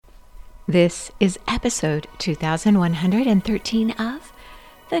This is episode 2113 of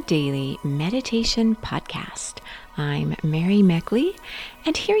the Daily Meditation Podcast. I'm Mary Meckley,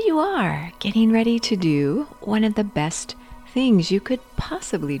 and here you are, getting ready to do one of the best things you could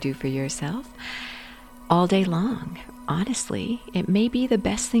possibly do for yourself all day long. Honestly, it may be the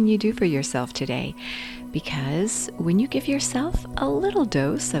best thing you do for yourself today, because when you give yourself a little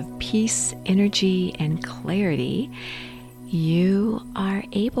dose of peace, energy, and clarity, you are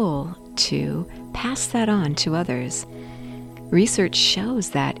able to pass that on to others. Research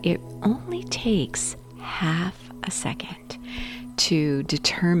shows that it only takes half a second to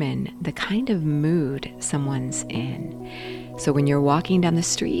determine the kind of mood someone's in. So when you're walking down the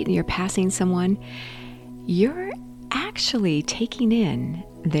street and you're passing someone, you're actually taking in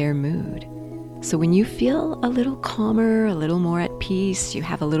their mood. So when you feel a little calmer, a little more at peace, you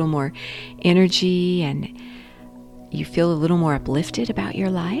have a little more energy, and you feel a little more uplifted about your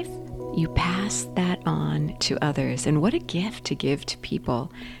life, you pass that on to others. And what a gift to give to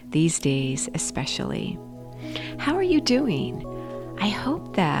people these days, especially. How are you doing? I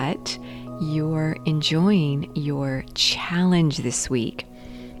hope that you're enjoying your challenge this week.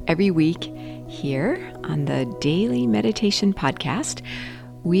 Every week here on the Daily Meditation Podcast,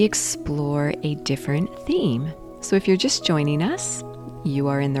 we explore a different theme. So if you're just joining us, you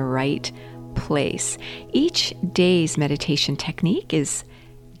are in the right place. Each day's meditation technique is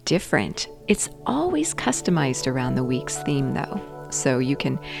different. It's always customized around the week's theme, though. So you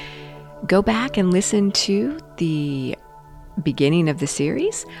can go back and listen to the beginning of the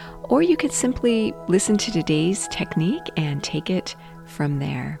series, or you could simply listen to today's technique and take it from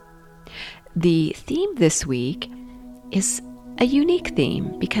there. The theme this week is a unique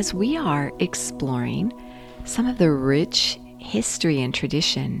theme because we are exploring some of the rich history and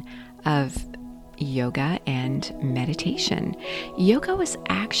tradition of yoga and meditation. Yoga was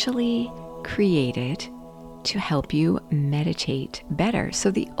actually created to help you meditate better.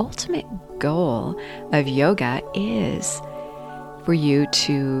 So the ultimate goal of yoga is for you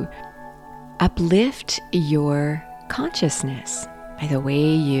to uplift your consciousness by the way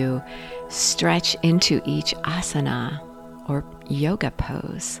you stretch into each asana or yoga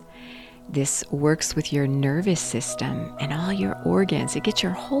pose. This works with your nervous system and all your organs. It gets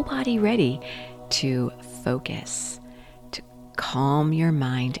your whole body ready to focus, to calm your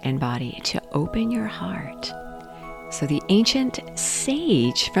mind and body, to open your heart. So the ancient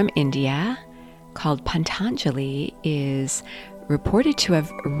sage from India called Patanjali is reported to have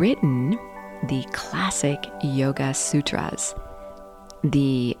written the classic Yoga Sutras.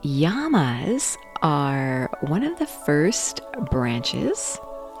 The yamas are one of the first branches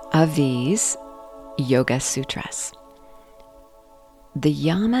of these Yoga Sutras. The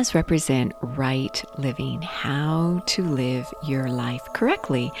yamas represent right living, how to live your life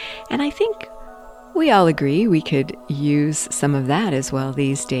correctly. And I think we all agree we could use some of that as well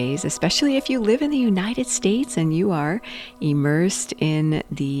these days, especially if you live in the United States and you are immersed in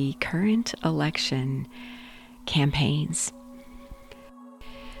the current election campaigns.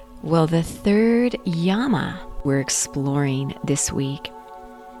 Well, the third yama we're exploring this week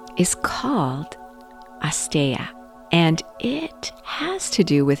is called Asteya, and it has to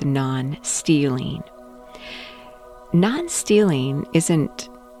do with non-stealing. Non-stealing isn't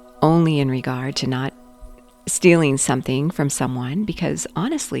only in regard to not stealing something from someone, because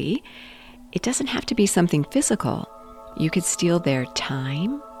honestly, it doesn't have to be something physical. You could steal their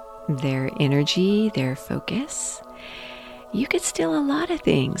time, their energy, their focus. You could steal a lot of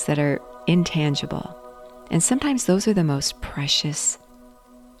things that are intangible. And sometimes those are the most precious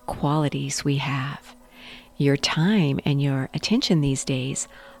qualities we have. Your time and your attention these days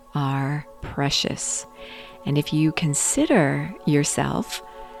are precious. And if you consider yourself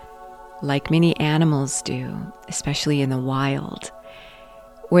like many animals do, especially in the wild,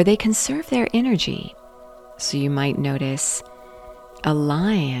 where they conserve their energy. So you might notice a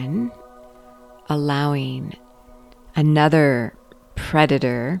lion allowing another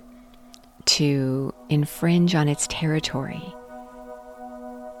predator to infringe on its territory.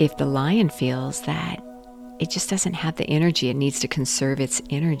 If the lion feels that it just doesn't have the energy, it needs to conserve its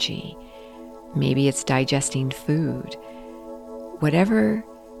energy. Maybe it's digesting food. Whatever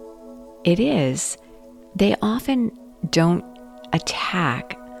it is, they often don't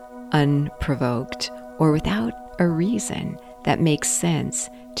attack unprovoked or without a reason that makes sense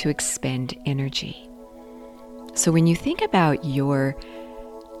to expend energy. So when you think about your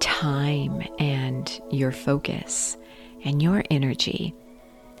time and your focus and your energy,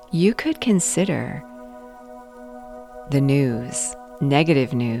 you could consider the news,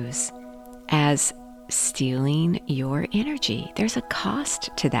 negative news, as stealing your energy. There's a cost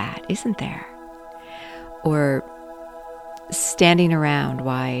to that, isn't there? Or standing around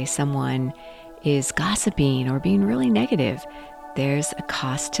while someone is gossiping or being really negative. There's a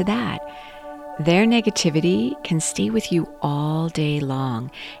cost to that. Their negativity can stay with you all day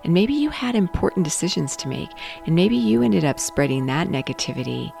long. And maybe you had important decisions to make, and maybe you ended up spreading that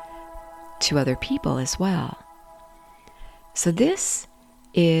negativity to other people as well. So this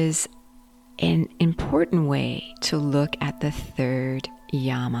is an important way to look at the third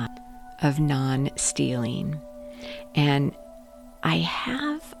yama of non-stealing. And I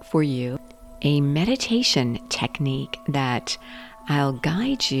have for you a meditation technique that I'll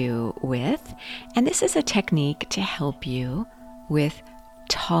guide you with. And this is a technique to help you with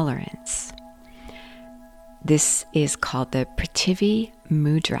tolerance. This is called the Prithvi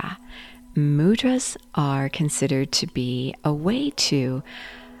Mudra. Mudras are considered to be a way to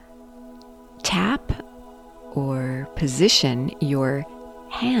tap or position your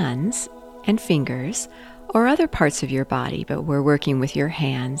hands and fingers or other parts of your body, but we're working with your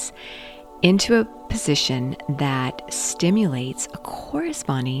hands, into a position that stimulates a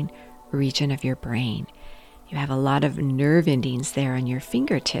corresponding region of your brain. You have a lot of nerve endings there on your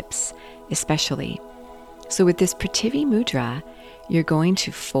fingertips, especially. So with this Prithvi Mudra, you're going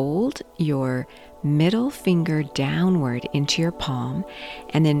to fold your middle finger downward into your palm,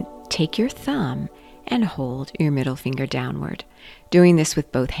 and then take your thumb and hold your middle finger downward, doing this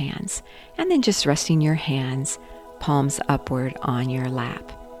with both hands, and then just resting your hands palms upward on your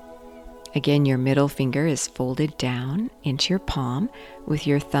lap. Again, your middle finger is folded down into your palm with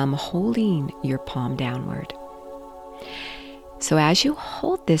your thumb holding your palm downward. So as you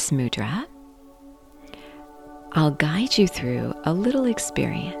hold this mudra, I'll guide you through a little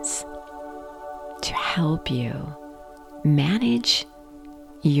experience to help you manage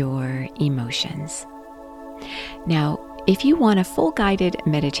your emotions. Now, if you want a full guided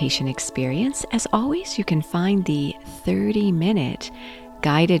meditation experience, as always, you can find the 30-minute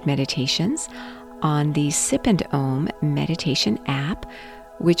guided meditations on the Sip and Om meditation app,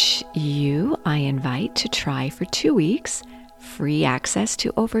 which I invite to try for 2 weeks, free access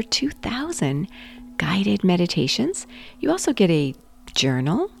to over 2,000 guided meditations. You also get a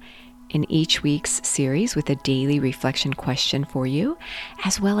journal in each week's series with a daily reflection question for you,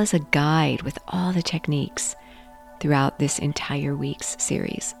 as well as a guide with all the techniques throughout this entire week's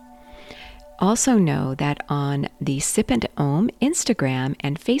series. Also know that on the Sip and Om Instagram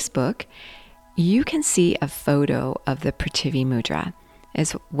and Facebook, you can see a photo of the Prithvi Mudra,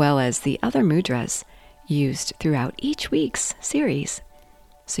 as well as the other mudras used throughout each week's series.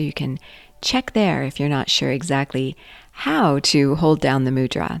 So you can check there if you're not sure exactly how to hold down the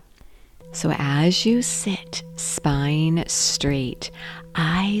mudra. So as you sit, spine straight,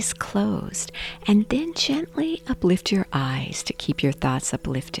 eyes closed, and then gently uplift your eyes to keep your thoughts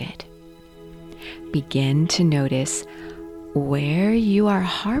uplifted. Begin to notice where you are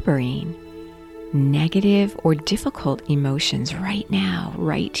harboring negative or difficult emotions right now,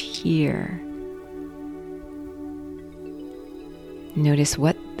 right here. Notice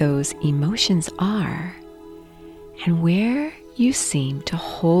what those emotions are and where you seem to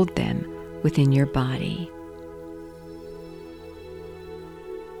hold them within your body.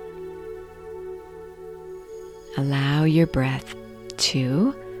 Allow your breath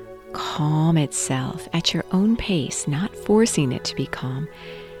to calm itself at your own pace, not forcing it to be calm.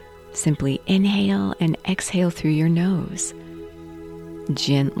 Simply inhale and exhale through your nose,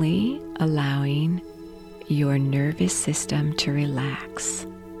 gently allowing your nervous system to relax.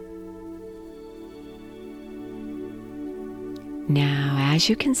 Now, as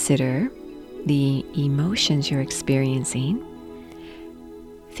you consider the emotions you're experiencing,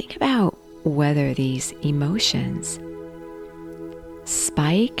 think about whether these emotions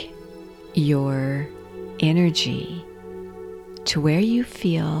spike your energy to where you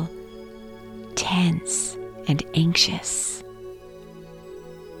feel tense and anxious,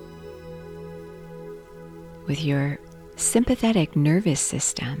 with your sympathetic nervous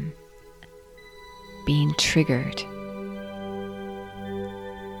system being triggered.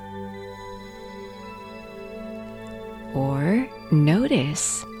 Or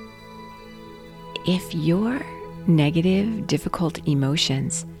notice if your negative, difficult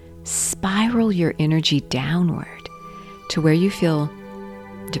emotions spiral your energy downward to where you feel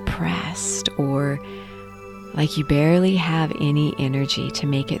depressed or like you barely have any energy to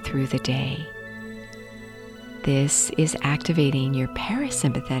make it through the day. This is activating your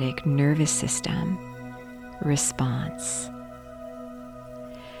parasympathetic nervous system response.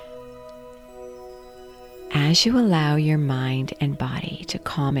 As you allow your mind and body to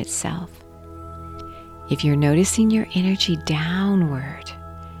calm itself, If you're noticing your energy downward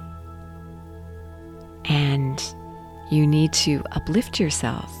and you need to uplift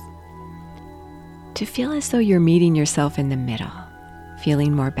yourself, to feel as though you're meeting yourself in the middle,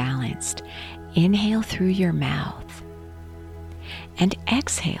 feeling more balanced, inhale through your mouth and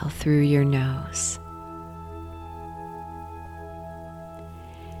exhale through your nose.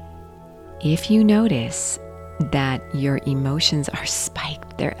 If you notice that your emotions are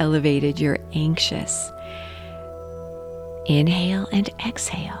spiked, they're elevated, you're anxious, inhale and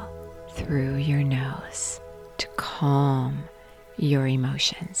exhale through your nose to calm your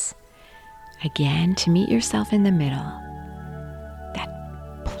emotions. Again, to meet yourself in the middle,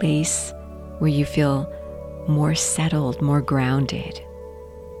 that place where you feel more settled, more grounded.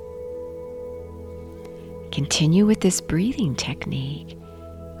 Continue with this breathing technique,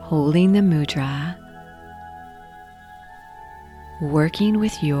 holding the mudra, working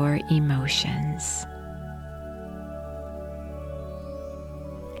with your emotions.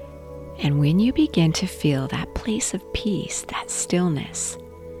 And when you begin to feel that place of peace, that stillness,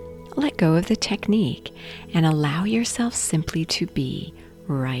 let go of the technique and allow yourself simply to be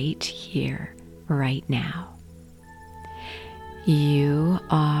right here, right now. You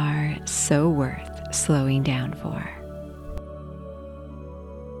are so worth slowing down for.